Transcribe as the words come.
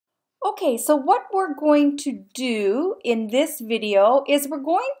Okay, so what we're going to do in this video is we're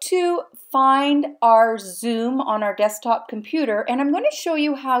going to find our Zoom on our desktop computer, and I'm going to show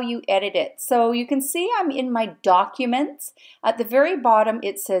you how you edit it. So you can see I'm in my documents. At the very bottom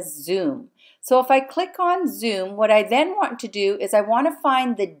it says Zoom. So if I click on Zoom, what I then want to do is I want to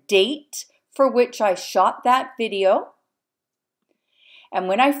find the date for which I shot that video. And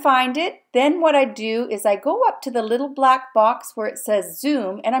when I find it, then what I do is I go up to the little black box where it says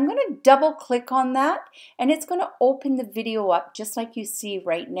Zoom, and I'm going to double click on that, and it's going to open the video up just like you see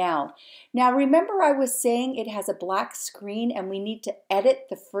right now. Now remember I was saying it has a black screen and we need to edit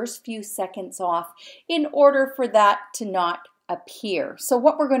the first few seconds off in order for that to not appear. So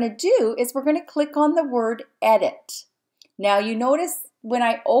what we're going to do is we're going to click on the word edit. Now you notice when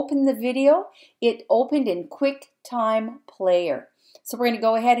I opened the video, it opened in QuickTime Player. So we're going to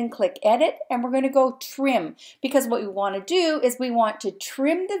go ahead and click edit, and we're going to go trim, because what we want to do is we want to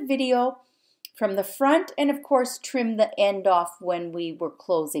trim the video from the front and of course trim the end off when we were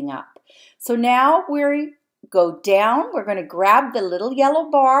closing up. So now we go down, we're going to grab the little yellow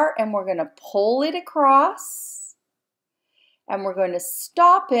bar and we're going to pull it across, and we're going to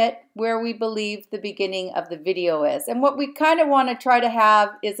stop it where we believe the beginning of the video is. And what we kind of want to try to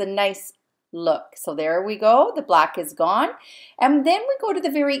have is a nice look. So there we go, the black is gone. And then we go to the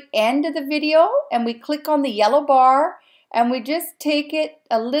very end of the video and we click on the yellow bar and we just take it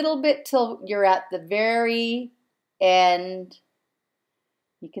a little bit till you're at the very end.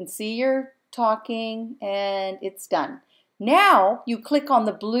 You can see you're talking and it's done. Now you click on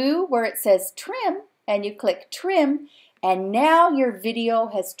the blue where it says trim and you click trim, and now your video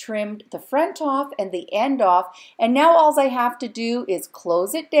has trimmed the front off and the end off, and now all I have to do is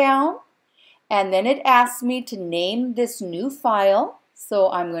close it down. And then it asks me to name this new file.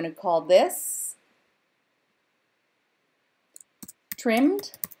 So I'm going to call this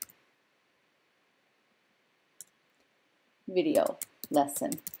Trimmed Video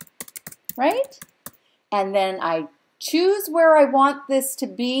Lesson, right? And then I choose where I want this to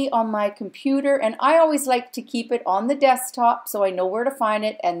be on my computer, and I always like to keep it on the desktop so I know where to find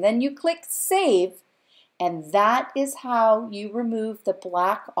it. And then you click Save. And that is how you remove the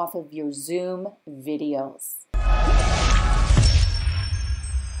black off of your Zoom videos.